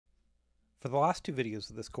For the last two videos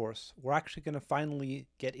of this course, we're actually going to finally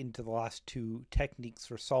get into the last two techniques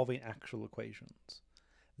for solving actual equations.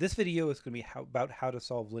 This video is going to be about how to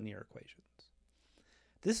solve linear equations.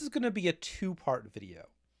 This is going to be a two-part video.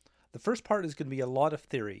 The first part is going to be a lot of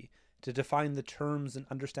theory to define the terms and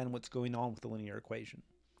understand what's going on with the linear equation.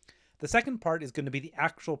 The second part is going to be the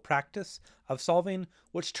actual practice of solving,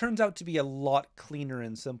 which turns out to be a lot cleaner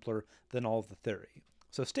and simpler than all of the theory.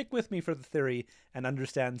 So stick with me for the theory and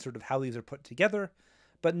understand sort of how these are put together,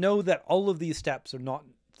 but know that all of these steps are not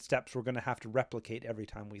steps we're going to have to replicate every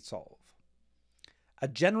time we solve. A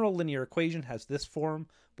general linear equation has this form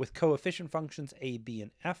with coefficient functions a, b,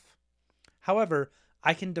 and f. However,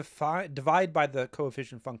 I can divide by the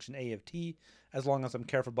coefficient function a of t as long as I'm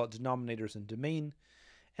careful about denominators and domain.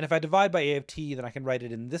 And if I divide by a of t, then I can write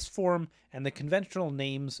it in this form, and the conventional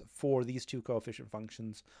names for these two coefficient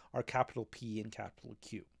functions are capital P and capital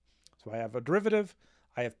Q. So I have a derivative,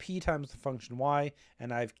 I have p times the function y,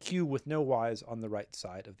 and I have q with no y's on the right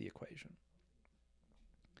side of the equation.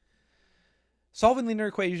 Solving linear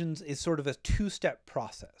equations is sort of a two-step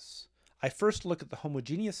process. I first look at the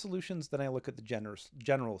homogeneous solutions, then I look at the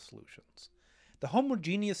general solutions. The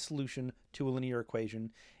homogeneous solution to a linear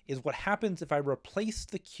equation is what happens if I replace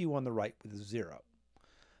the q on the right with 0.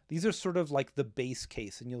 These are sort of like the base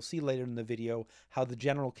case, and you'll see later in the video how the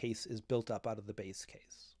general case is built up out of the base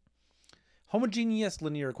case. Homogeneous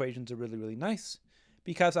linear equations are really nice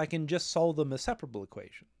because I can just solve them as separable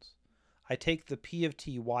equations. I take the p of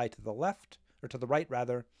t y to the left, or to the right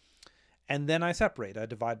rather, and then I separate. I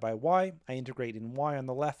divide by y, I integrate in y on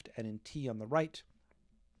the left and in t on the right.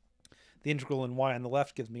 The integral in y on the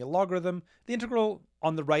left gives me a logarithm. The integral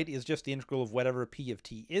on the right is just the integral of whatever p of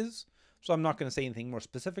t is. So I'm not going to say anything more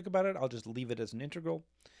specific about it. I'll just leave it as an integral.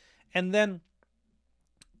 And then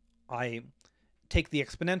I take the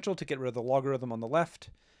exponential to get rid of the logarithm on the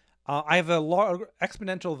left. I have an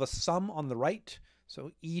exponential of a sum on the right.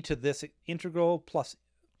 So e to this integral plus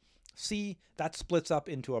c, that splits up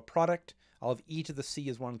into a product. I'll have e to the c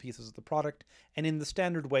as one of the pieces of the product, and in the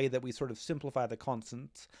standard way that we sort of simplify the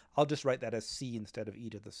constants, I'll just write that as c instead of e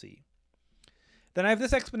to the c. Then I have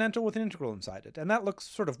this exponential with an integral inside it, and that looks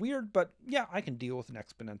sort of weird, but yeah, I can deal with an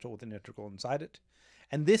exponential with an integral inside it.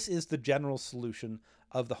 And this is the general solution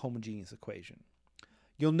of the homogeneous equation.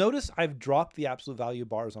 You'll notice I've dropped the absolute value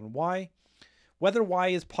bars on y. Whether y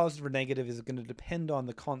is positive or negative is going to depend on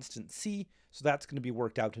the constant c, so that's going to be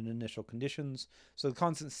worked out in initial conditions. So the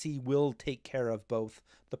constant c will take care of both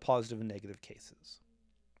the positive and negative cases.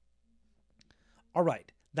 All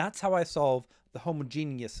right, that's how I solve the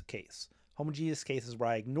homogeneous case. Homogeneous case is where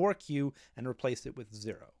I ignore q and replace it with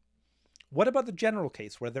 0. What about the general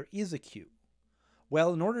case where there is a q?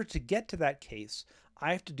 Well, in order to get to that case,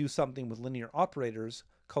 I have to do something with linear operators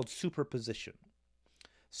called superposition.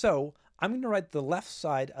 So I'm going to write the left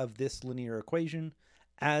side of this linear equation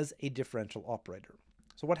as a differential operator.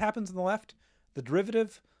 So what happens on the left? The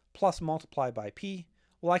derivative plus multiply by p.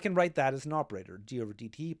 Well, I can write that as an operator, d over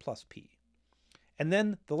dt plus p. And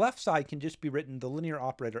then the left side can just be written the linear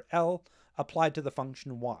operator L applied to the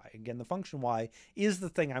function y. Again, the function y is the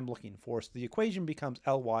thing I'm looking for, so the equation becomes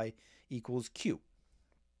Ly equals q.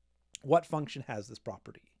 What function has this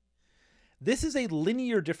property? This is a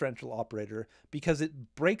linear differential operator because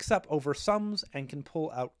it breaks up over sums and can pull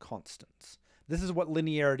out constants. This is what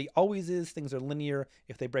linearity always is. Things are linear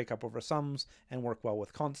if they break up over sums and work well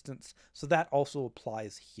with constants. So that also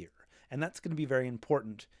applies here. And that's going to be very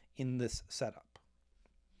important in this setup.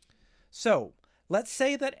 So let's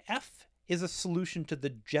say that f is a solution to the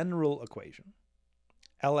general equation.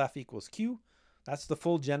 LF equals q. That's the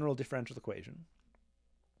full general differential equation.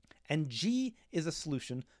 And g is a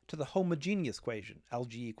solution to the homogeneous equation,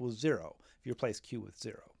 Lg equals 0, if you replace q with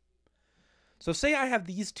 0. So say I have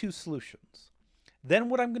these two solutions. Then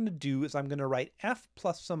what I'm going to do is I'm going to write f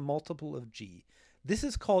plus some multiple of g. This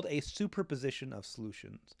is called a superposition of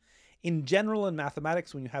solutions. In general, in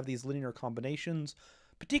mathematics, when you have these linear combinations,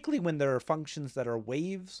 particularly when there are functions that are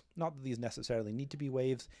waves, not that these necessarily need to be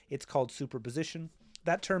waves, it's called superposition.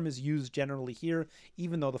 That term is used generally here,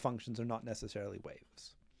 even though the functions are not necessarily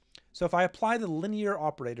waves. So if I apply the linear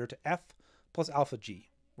operator to f plus alpha g,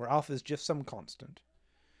 where alpha is just some constant,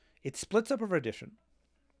 it splits up over addition,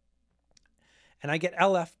 and I get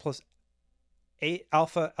LF plus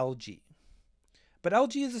alpha Lg. But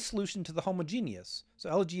Lg is a solution to the homogeneous, so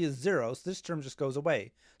Lg is 0, so this term just goes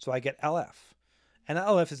away. So I get LF, and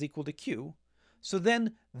LF is equal to q. So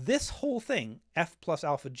then this whole thing, f plus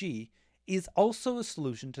alpha g, is also a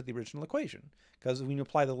solution to the original equation, because when you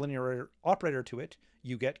apply the linear operator to it,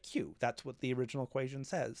 you get q. That's what the original equation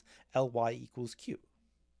says, Ly equals q.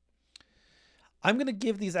 I'm going to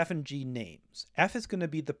give these f and g names. F is going to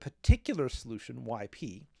be the particular solution,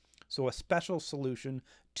 yp, so a special solution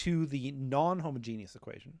to the non-homogeneous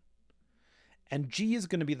equation. And g is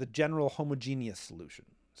going to be the general homogeneous solution,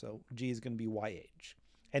 so g is going to be yh.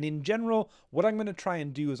 And in general, what I'm going to try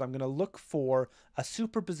and do is I'm going to look for a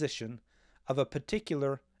superposition of a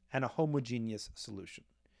particular and a homogeneous solution.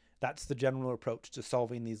 That's the general approach to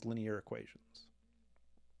solving these linear equations.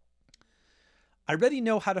 I already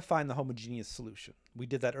know how to find the homogeneous solution. We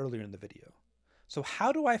did that earlier in the video. So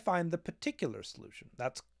how do I find the particular solution?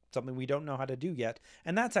 That's something we don't know how to do yet,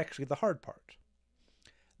 and that's actually the hard part.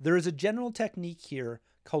 There is a general technique here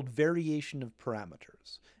called variation of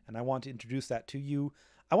parameters, and I want to introduce that to you.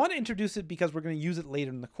 I want to introduce it because we're going to use it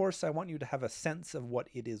later in the course. I want you to have a sense of what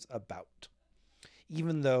it is about,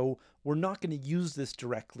 even though we're not going to use this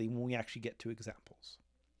directly when we actually get to examples.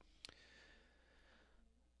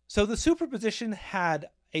 So the superposition had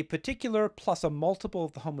a particular plus a multiple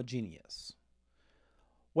of the homogeneous.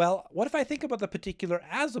 Well, what if I think about the particular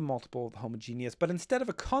as a multiple of the homogeneous, but instead of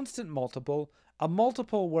a constant multiple, a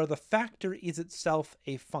multiple where the factor is itself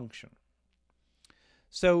a function?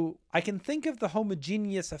 So I can think of the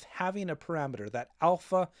homogeneous of having a parameter, that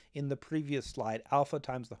alpha in the previous slide, alpha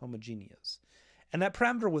times the homogeneous. And that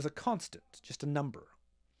parameter was a constant, just a number.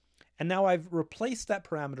 And now I've replaced that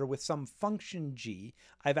parameter with some function g.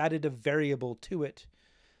 I've added a variable to it.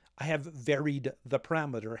 I have varied the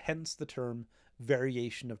parameter, hence the term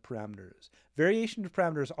variation of parameters. Variation of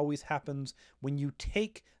parameters always happens when you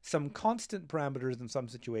take some constant parameters in some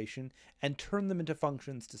situation and turn them into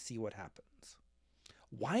functions to see what happens.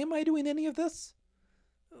 Why am I doing any of this?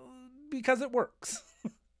 Because it works.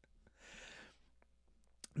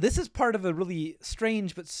 This is part of a really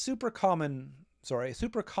strange but super common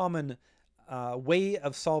way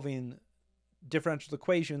of solving differential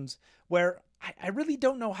equations, where I really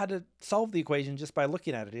don't know how to solve the equation just by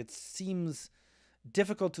looking at it. It seems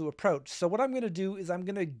difficult to approach. So what I'm going to do is I'm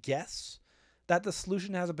going to guess that the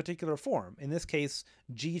solution has a particular form, in this case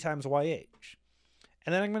g times yh.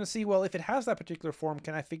 And then I'm going to see, well, if it has that particular form,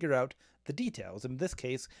 can I figure out the details? In this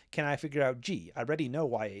case, can I figure out g? I already know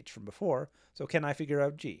yh from before, so can I figure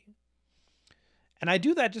out g? And I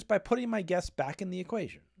do that just by putting my guess back in the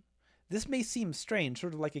equation. This may seem strange,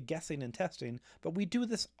 sort of like a guessing and testing, but we do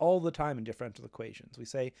this all the time in differential equations. We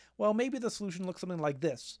say, well, maybe the solution looks something like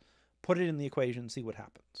this. Put it in the equation, see what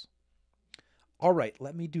happens. All right,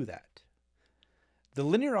 let me do that. The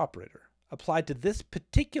linear operator applied to this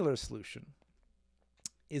particular solution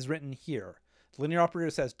is written here. The linear operator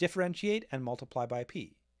says differentiate and multiply by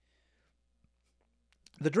p.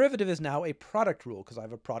 The derivative is now a product rule because I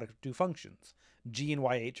have a product of two functions. G and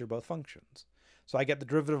yh are both functions. So I get the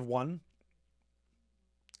derivative of one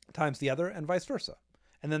times the other and vice versa.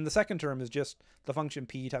 And then the second term is just the function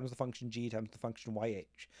p times the function g times the function yh.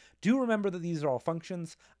 Do remember that these are all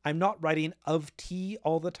functions. I'm not writing of t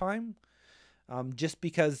all the time, just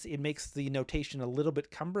because it makes the notation a little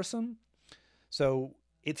bit cumbersome. So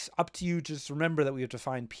it's up to you to just remember that we have to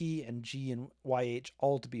find p and g and yh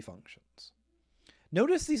all to be functions.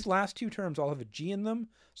 Notice these last two terms all have a g in them,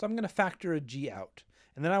 so I'm going to factor a g out.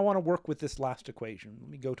 And then I want to work with this last equation. Let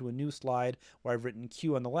me go to a new slide where I've written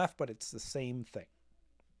q on the left, but it's the same thing.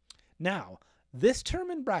 Now, this term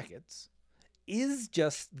in brackets is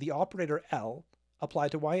just the operator L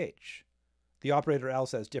applied to yh. The operator L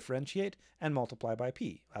says differentiate and multiply by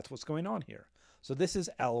p. That's what's going on here. So this is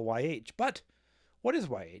LYH. But what is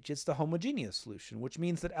YH? It's the homogeneous solution, which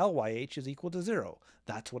means that LYH is equal to 0.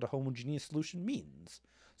 That's what a homogeneous solution means.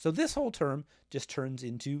 So this whole term just turns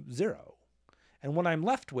into 0. And what I'm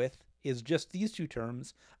left with is just these two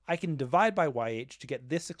terms. I can divide by YH to get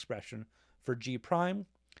this expression for G prime,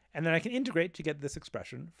 and then I can integrate to get this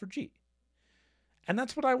expression for G. And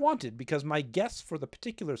that's what I wanted, because my guess for the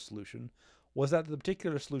particular solution was that the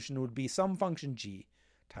particular solution would be some function G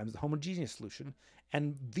times the homogeneous solution.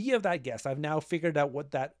 And via that guess, I've now figured out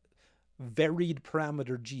what that varied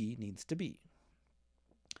parameter G needs to be.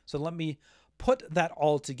 So let me put that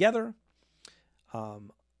all together.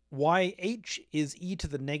 YH is e to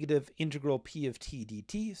the negative integral p of t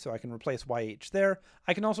dt, so I can replace YH there.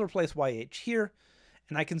 I can also replace YH here,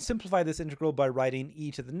 and I can simplify this integral by writing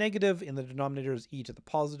e to the negative in the denominator as e to the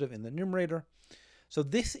positive in the numerator. So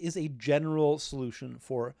this is a general solution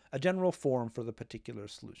for a general form for the particular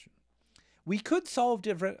solution. We could solve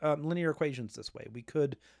different linear equations this way. We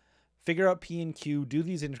could figure out p and q, do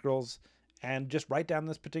these integrals, and just write down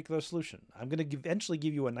this particular solution. I'm going to eventually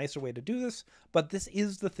give you a nicer way to do this, but this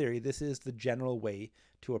is the theory. This is the general way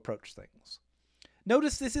to approach things.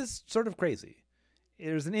 Notice this is sort of crazy.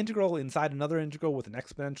 There's an integral inside another integral with an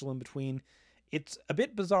exponential in between. It's a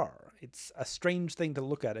bit bizarre. It's a strange thing to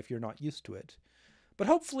look at if you're not used to it. But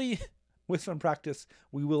hopefully, with some practice,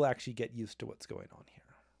 we will actually get used to what's going on here.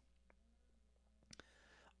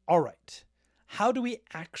 All right. How do we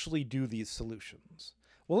actually do these solutions?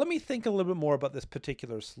 Well, let me think a little bit more about this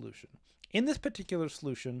particular solution. In this particular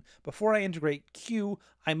solution, before I integrate q,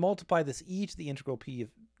 I multiply this e to the integral p of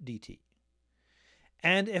dt.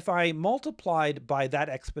 And if I multiplied by that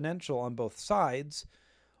exponential on both sides,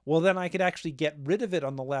 well, then I could actually get rid of it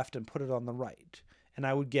on the left and put it on the right. And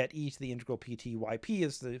I would get e to the integral pt yp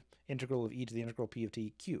as the integral of e to the integral p of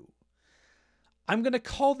t q. I'm going to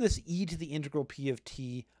call this e to the integral p of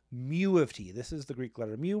t mu of t. This is the Greek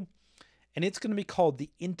letter mu. And it's going to be called the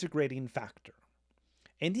integrating factor.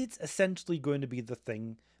 And it's essentially going to be the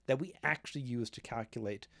thing that we actually use to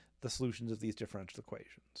calculate the solutions of these differential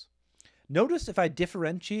equations. Notice if I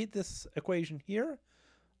differentiate this equation here,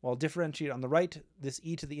 well, I'll differentiate on the right, this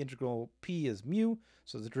e to the integral p is mu,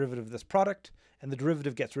 so the derivative of this product, and the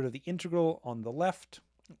derivative gets rid of the integral on the left.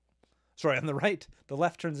 Sorry, on the right. The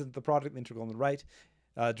left turns into the product, the integral on the right.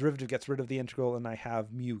 Derivative gets rid of the integral, and I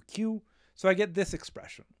have mu q. So I get this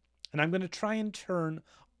expression. And I'm going to try and turn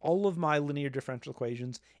all of my linear differential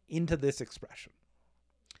equations into this expression.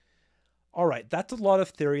 All right, that's a lot of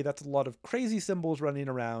theory. That's a lot of crazy symbols running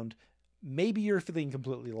around. Maybe you're feeling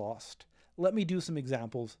completely lost. Let me do some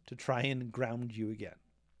examples to try and ground you again.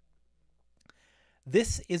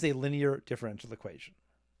 This is a linear differential equation.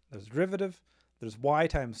 There's a derivative. There's y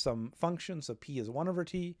times some function, so p is 1 over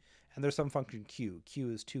t, and there's some function q.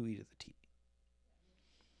 Q is 2e to the t.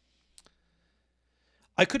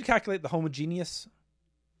 I could calculate the homogeneous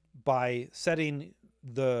by setting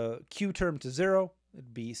the q term to 0.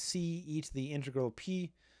 It'd be c e to the integral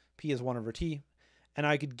p. P is 1 over t. And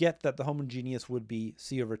I could get that the homogeneous would be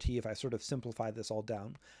c over t if I sort of simplify this all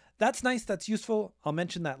down. That's nice. That's useful. I'll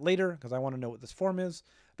mention that later because I want to know what this form is.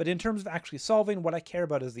 But in terms of actually solving, what I care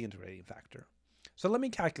about is the integrating factor. So let me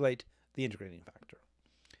calculate the integrating factor.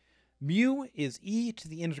 Mu is e to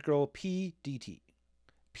the integral p dt.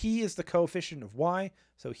 P is the coefficient of y,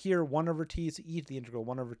 so here 1 over t is e to the integral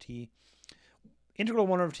 1 over t. Integral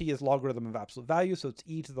 1 over t is logarithm of absolute value, so it's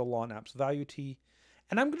e to the ln absolute value t.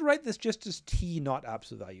 And I'm going to write this just as t, not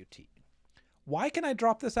absolute value t. Why can I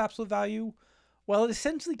drop this absolute value? Well, it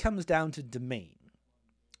essentially comes down to domain.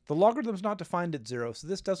 The logarithm is not defined at 0, so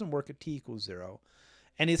this doesn't work at t equals 0,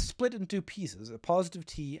 and is split into two pieces, a positive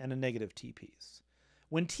t and a negative t piece.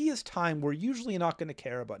 When t is time, we're usually not going to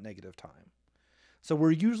care about negative time. So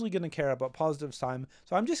we're usually going to care about positive time.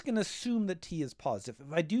 So I'm just going to assume that t is positive.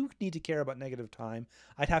 If I do need to care about negative time,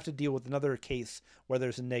 I'd have to deal with another case where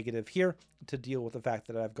there's a negative here to deal with the fact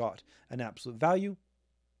that I've got an absolute value.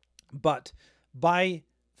 But by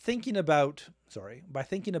thinking about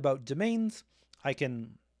domains, I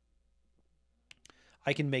can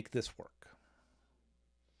make this work.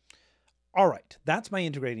 All right, that's my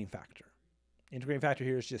integrating factor. Integrating factor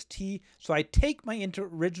here is just t. So I take my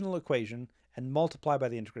original equation and multiply by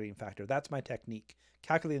the integrating factor. That's my technique.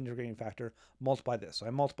 Calculate the integrating factor, multiply this. So I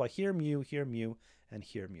multiply here mu, and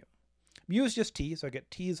here mu. Mu is just t, so I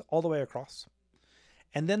get t's all the way across.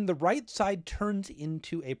 And then the right side turns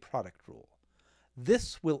into a product rule.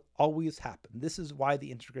 This will always happen. This is why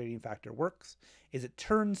the integrating factor works, is it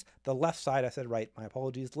turns the left side, I said right, my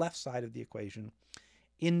apologies, left side of the equation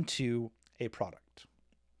into a product.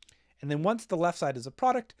 And then once the left side is a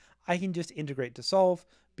product, I can just integrate to solve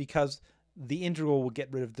because the integral will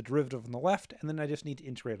get rid of the derivative on the left, and then I just need to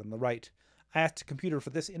integrate on the right. I asked the computer for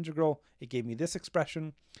this integral. It gave me this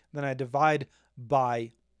expression. Then I divide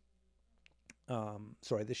by,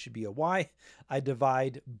 this should be a y. I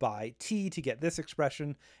divide by t to get this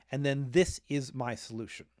expression, and then this is my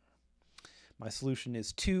solution. My solution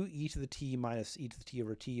is 2e to the t minus e to the t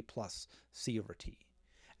over t plus c over t.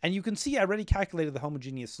 And you can see I already calculated the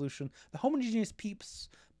homogeneous solution. The homogeneous piece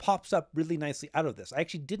pops up really nicely out of this. I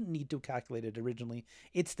actually didn't need to calculate it originally.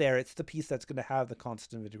 It's there. It's the piece that's going to have the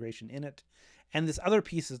constant of integration in it. And this other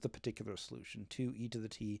piece is the particular solution, 2e to the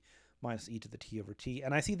t minus e to the t over t.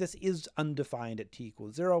 And I see this is undefined at t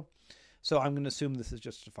equals 0. So I'm going to assume this is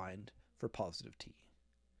just defined for positive t.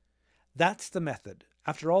 That's the method.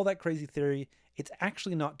 After all that crazy theory, it's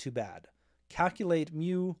actually not too bad. Calculate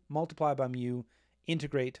mu, multiply by mu,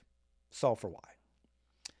 integrate, solve for y.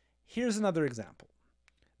 Here's another example.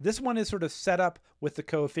 This one is sort of set up with the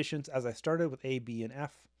coefficients as I started with a, b, and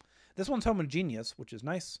f. This one's homogeneous, which is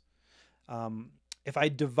nice. If I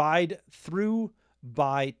divide through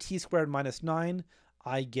by t squared minus 9,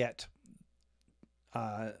 I get,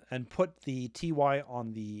 and put the ty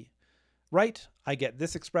on the right, I get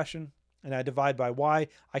this expression. and I divide by y,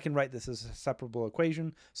 I can write this as a separable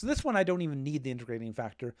equation. So this one I don't even need the integrating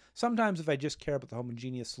factor. Sometimes if I just care about the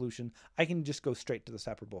homogeneous solution, I can just go straight to the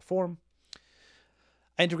separable form.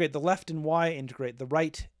 I integrate the left in y, integrate the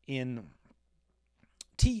right in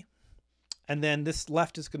t, and then this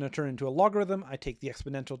left is going to turn into a logarithm. I take the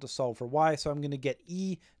exponential to solve for y, so I'm going to get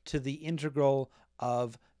e to the integral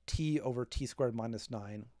of t over t squared minus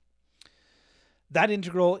 9. That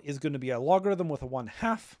integral is going to be a logarithm with a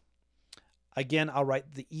 1/2. Again, I'll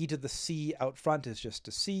write the e to the c out front as just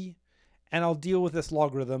a c, and I'll deal with this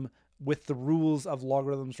logarithm with the rules of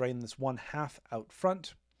logarithms, writing this 1/2 out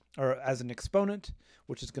front, or as an exponent,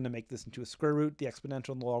 which is going to make this into a square root. The exponential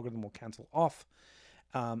and the logarithm will cancel off.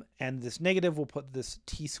 And this negative will put this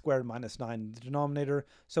t squared minus 9 in the denominator.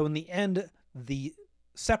 So in the end, the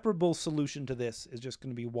separable solution to this is just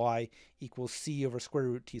going to be y equals c over square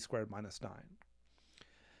root t squared minus 9.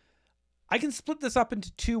 I can split this up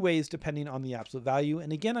into two ways depending on the absolute value.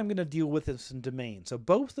 And again, I'm going to deal with this in domain. So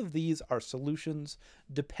both of these are solutions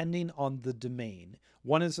depending on the domain.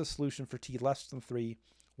 One is a solution for t less than 3.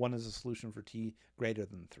 One is a solution for t greater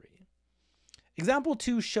than 3. Example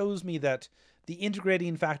 2 shows me that the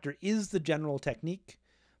integrating factor is the general technique.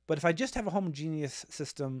 But if I just have a homogeneous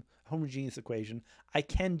system, homogeneous equation, I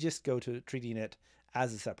can just go to treating it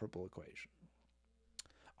as a separable equation.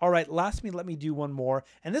 All right, lastly, let me do one more.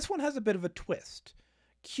 And this one has a bit of a twist.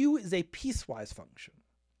 Q is a piecewise function.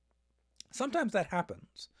 Sometimes that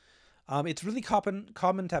happens. It's really common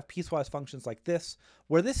to have piecewise functions like this,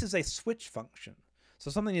 where this is a switch function. So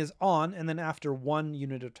something is on, and then after 1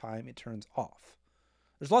 unit of time, it turns off.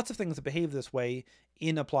 There's lots of things that behave this way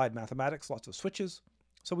in applied mathematics, lots of switches.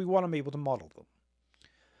 So we want to be able to model them.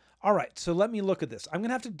 All right, so let me look at this. I'm going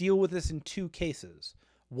to have to deal with this in two cases.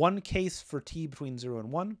 One case for t between 0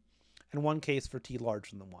 and 1, and one case for t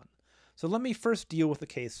larger than 1. So let me first deal with the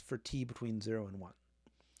case for t between 0 and 1.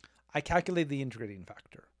 I calculate the integrating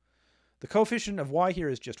factor. The coefficient of y here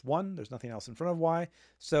is just 1. There's nothing else in front of y.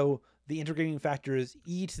 So the integrating factor is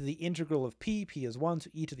e to the integral of p. P is 1, so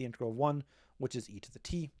e to the integral of 1, which is e to the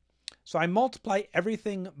t. So I multiply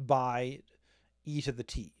everything by e to the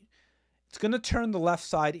t. It's going to turn the left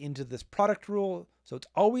side into this product rule. So it's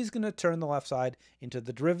always going to turn the left side into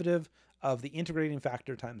the derivative of the integrating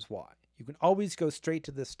factor times y. You can always go straight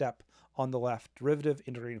to this step on the left, derivative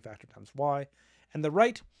integrating factor times y. And the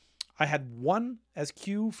right, I had 1 as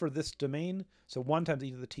q for this domain. So 1 times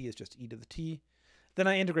e to the t is just e to the t. Then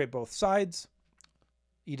I integrate both sides.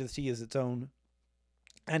 E to the t is its own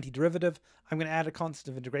antiderivative. I'm going to add a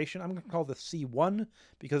constant of integration. I'm going to call this c1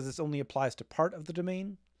 because this only applies to part of the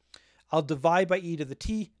domain. I'll divide by e to the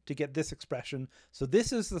t to get this expression. So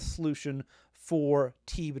this is the solution for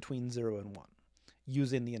t between 0 and 1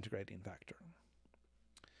 using the integrating factor.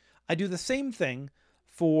 I do the same thing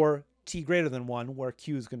for t greater than 1 where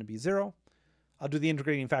q is going to be 0. I'll do the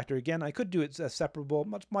integrating factor again. I could do it as separable.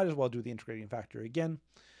 Might as well do the integrating factor again.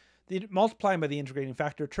 The multiplying by the integrating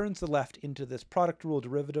factor turns the left into this product rule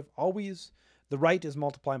derivative always. The right is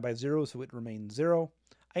multiplying by 0, so it remains 0.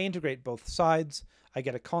 I integrate both sides. I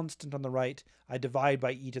get a constant on the right. I divide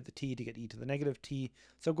by e to the t to get e to the negative t.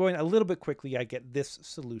 So going a little bit quickly, I get this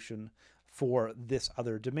solution for this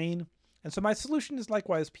other domain. And so my solution is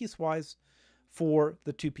likewise piecewise for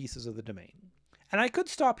the two pieces of the domain. And I could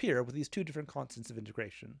stop here with these two different constants of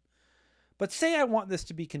integration. But say I want this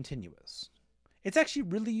to be continuous. It's actually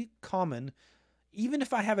really common, even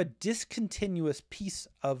if I have a discontinuous piece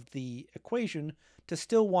of the equation, to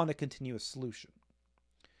still want a continuous solution.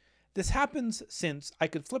 This happens since I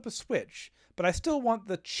could flip a switch, but I still want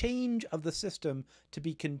the change of the system to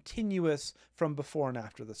be continuous from before and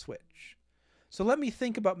after the switch. So let me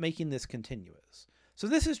think about making this continuous. So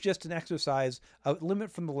this is just an exercise of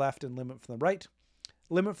limit from the left and limit from the right.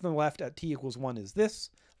 Limit from the left at t equals 1 is this.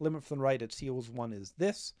 Limit from the right at t equals 1 is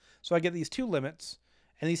this. So I get these two limits,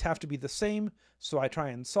 and these have to be the same. So I try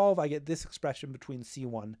and solve. I get this expression between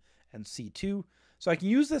c1 and c2. So I can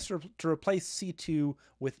use this to replace c2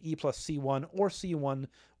 with e plus c1, or c1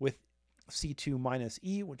 with c2 minus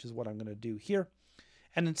e, which is what I'm going to do here.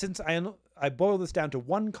 And then since I boil this down to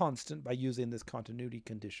one constant by using this continuity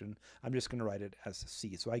condition, I'm just going to write it as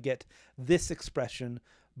c. So I get this expression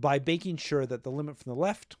by making sure that the limit from the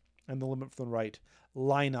left and the limit from the right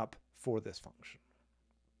line up for this function.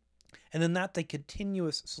 And then that's a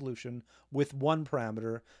continuous solution with one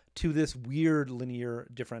parameter to this weird linear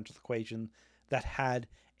differential equation that had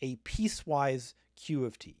a piecewise q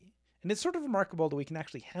of t. And it's sort of remarkable that we can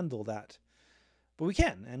actually handle that. But we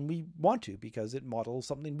can, and we want to, because it models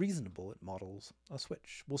something reasonable. It models a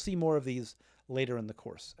switch. We'll see more of these later in the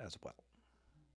course as well.